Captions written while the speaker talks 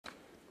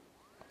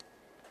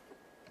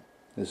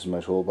This is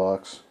my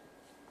toolbox.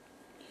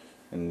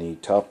 In the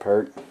top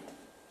part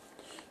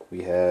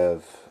we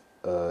have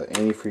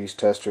antifreeze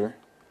tester,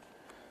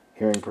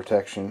 hearing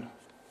protection,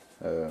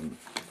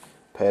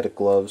 padded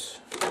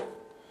gloves,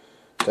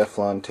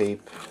 Teflon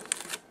tape,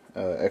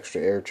 extra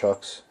air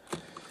chucks,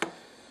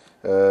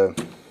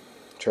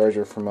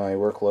 charger for my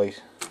work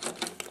light,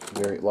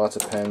 lots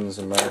of pens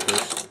and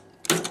markers,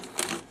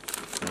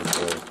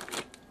 and,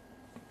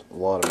 a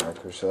lot of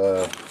markers,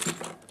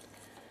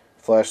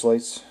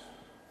 flashlights,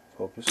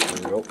 focus, there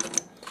we go,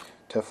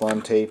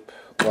 Teflon tape,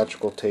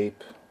 electrical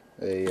tape,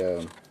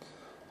 a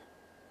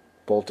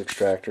bolt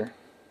extractor.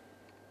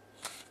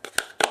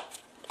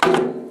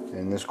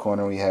 In this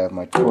corner we have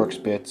my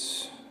Torx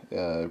bits,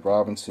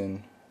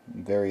 Robinson,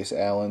 various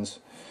Allens.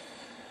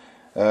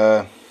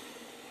 Go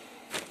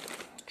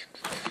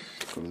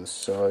to this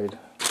side.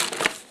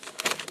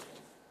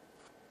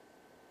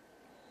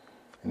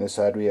 On this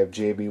side we have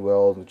JB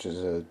Weld, which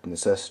is a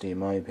necessity in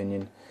my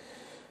opinion.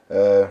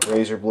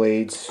 Razor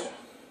blades,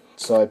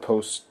 side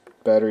post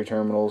battery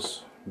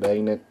terminals,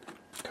 magnet,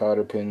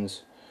 cotter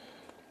pins,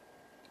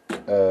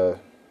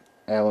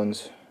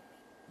 Allens,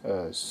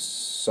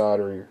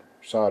 solder,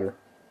 sorry,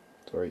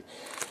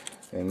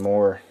 and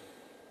more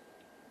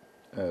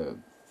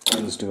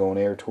things to go in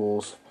air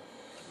tools.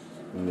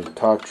 In the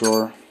top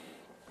drawer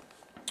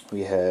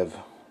we have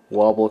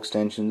wobble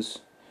extensions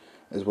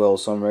as well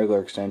as some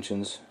regular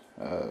extensions,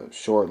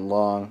 short and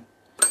long,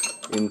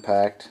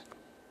 impact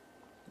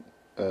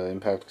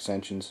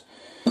extensions,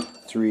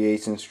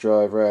 3/8 inch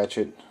drive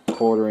ratchet,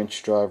 1/4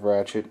 inch drive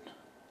ratchet.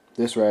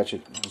 This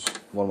ratchet is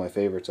one of my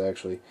favorites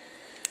actually.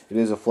 It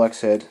is a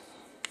flex head.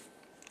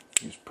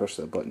 You just push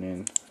that button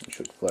in, it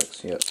should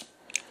flex. Yep,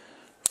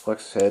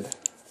 flex head.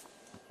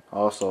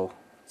 Also,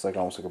 it's like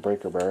almost like a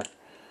breaker bar.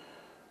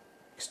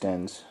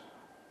 Extends.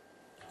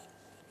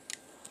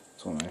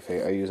 It's one of my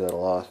favorite. I use that a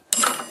lot.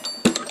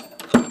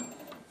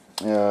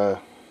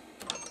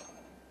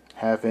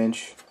 1/2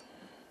 inch,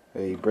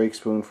 a brake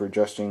spoon for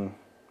adjusting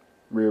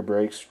rear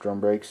brakes, drum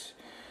brakes,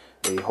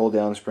 a hold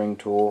down spring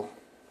tool,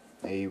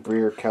 a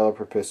rear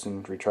caliper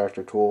piston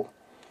retractor tool,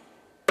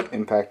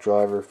 impact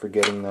driver for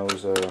getting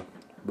those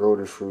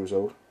rotor screws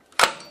out.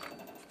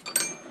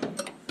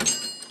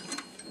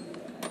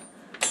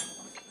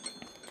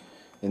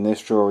 In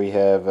this drawer we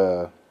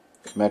have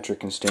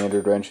metric and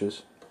standard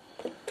wrenches,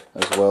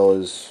 as well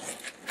as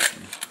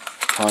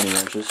tiny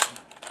wrenches.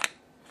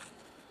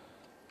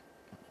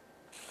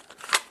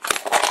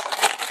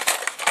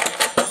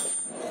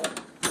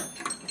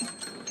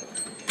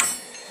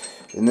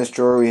 In this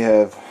drawer we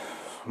have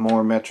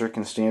more metric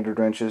and standard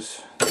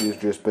wrenches. These are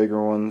just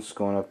bigger ones,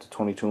 going up to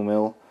 22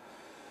 mil.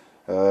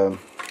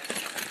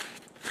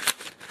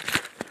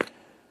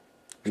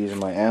 These are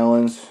my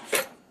Allens,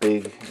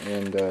 big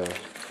and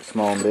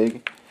small and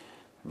big.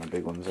 My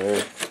big ones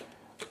there.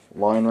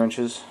 Line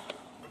wrenches.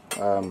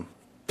 I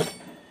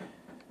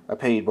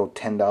paid about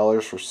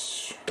 $10 for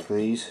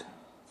these.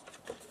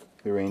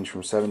 They range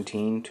from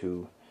 17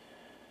 to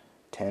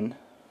 10.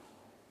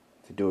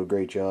 They do a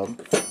great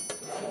job.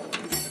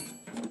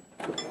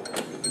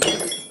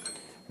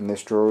 In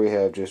this drawer we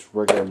have just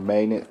regular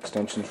magnet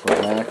extensions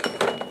from Mac.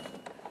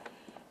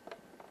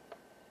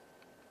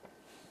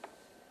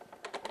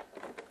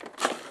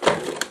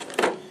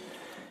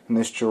 In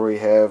this drawer we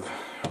have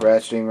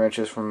ratcheting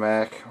wrenches from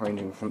Mac,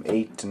 ranging from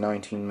 8 to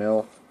 19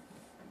 mil.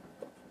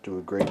 Do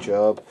a great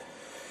job.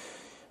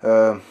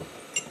 We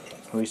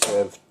used to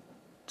have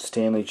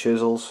Stanley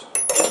chisels,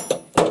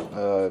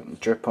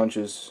 drip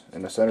punches,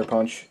 and a center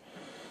punch.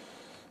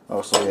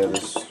 Also we have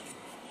this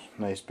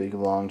nice big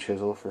long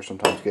chisel for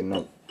sometimes getting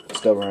up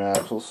stubborn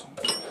axles.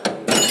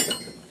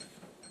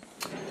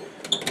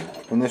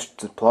 In this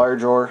plier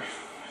drawer,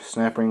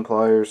 snap ring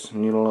pliers,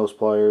 needle nose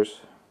pliers,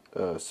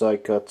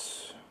 side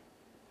cuts,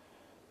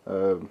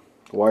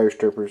 wire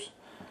strippers,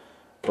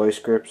 vice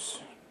grips,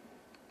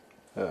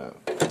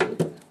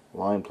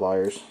 line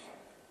pliers,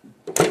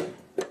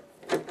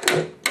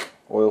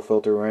 oil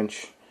filter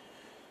wrench,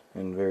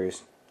 and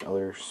various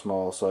other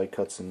small side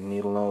cuts and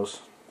needle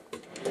nose.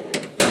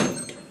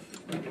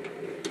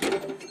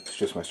 It's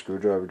just my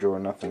screwdriver drawer,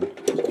 nothing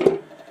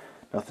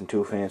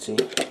too fancy.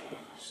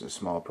 It's a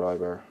small pry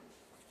bar.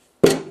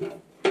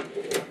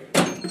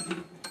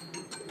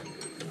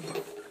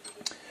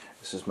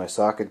 This is my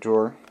socket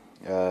drawer.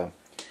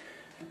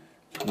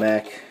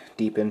 Mac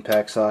deep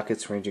impact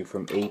sockets ranging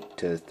from 8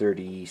 to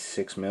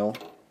 36 mil.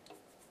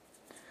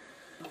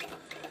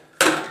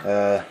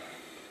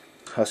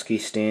 Husky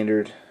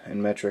standard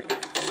and metric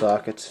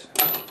sockets,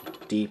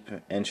 deep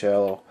and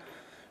shallow,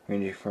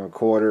 ranging from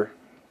 1/4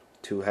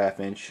 to 1/2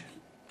 inch.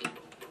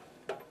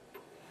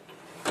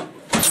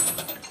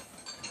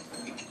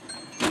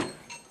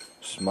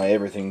 This is my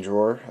everything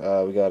drawer.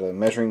 We got a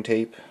measuring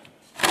tape,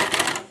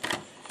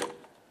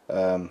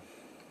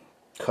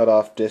 cut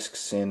off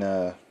discs in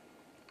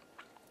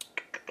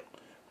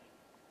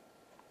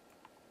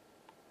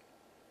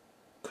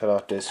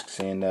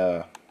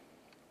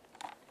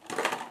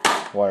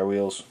wire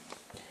wheels,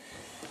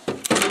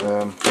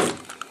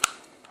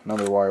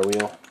 another wire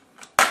wheel,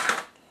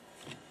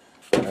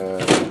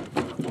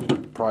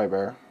 pry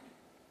bar,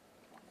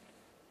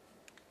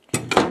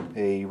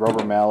 a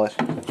rubber mallet,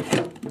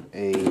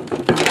 a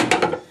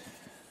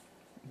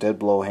dead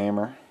blow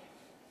hammer,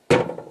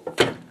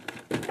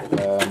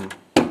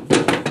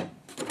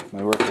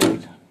 my work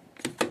weight,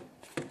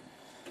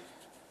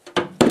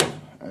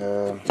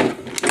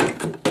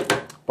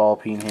 ball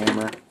peen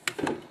hammer.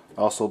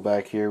 Also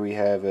back here we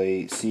have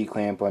a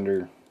C-clamp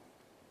under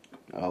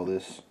all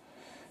this,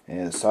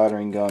 and a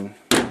soldering gun,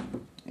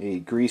 a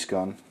grease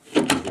gun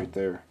right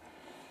there.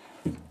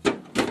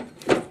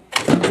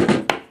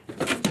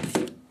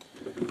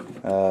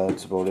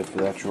 That's about it for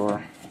that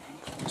drawer.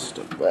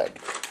 Step back.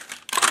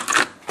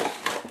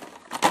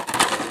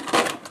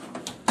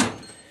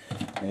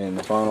 And in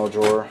the final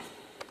drawer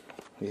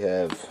we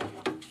have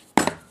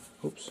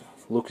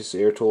Lucas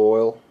Air Tool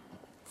Oil.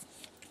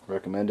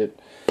 Recommend it.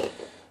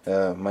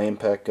 My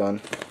impact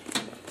gun.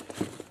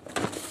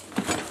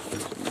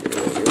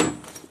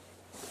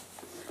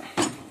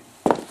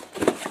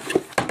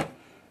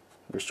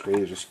 Wrist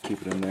grader, just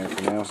keep it in there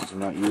for now since I'm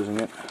not using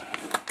it.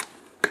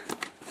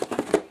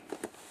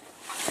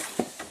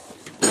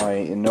 My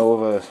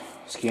Innova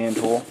scan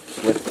tool,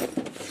 split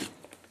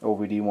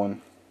OVD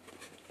one.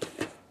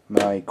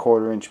 My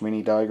 1/4"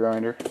 mini die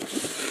grinder.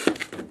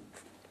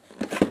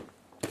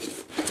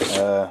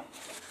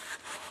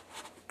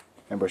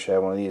 Remember I should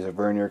have one of these, a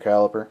vernier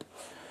caliper.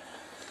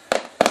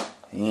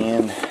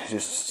 And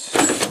just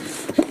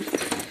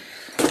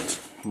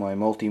my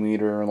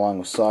multimeter along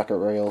with socket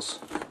rails.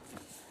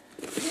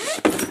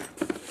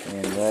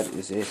 And that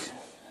is it.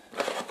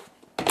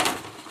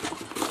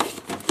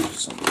 Put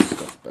some of this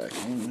stuff back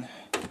in.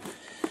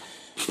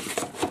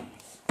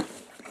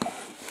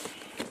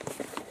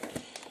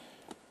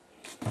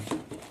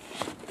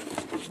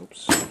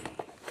 Oops.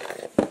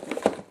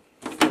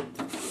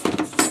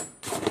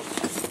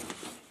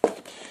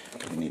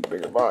 I need a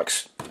bigger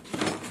box.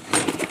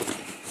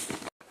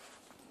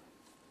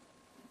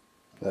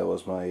 That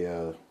was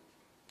my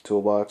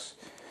toolbox.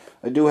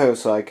 I do have a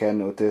side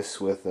cabinet with this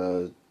with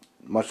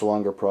much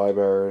longer pry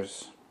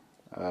bars,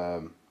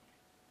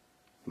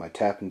 my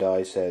tap and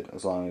die set,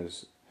 as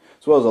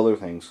well as other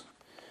things.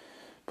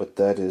 But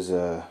that is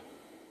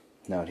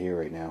not here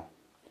right now.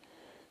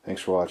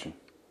 Thanks for watching.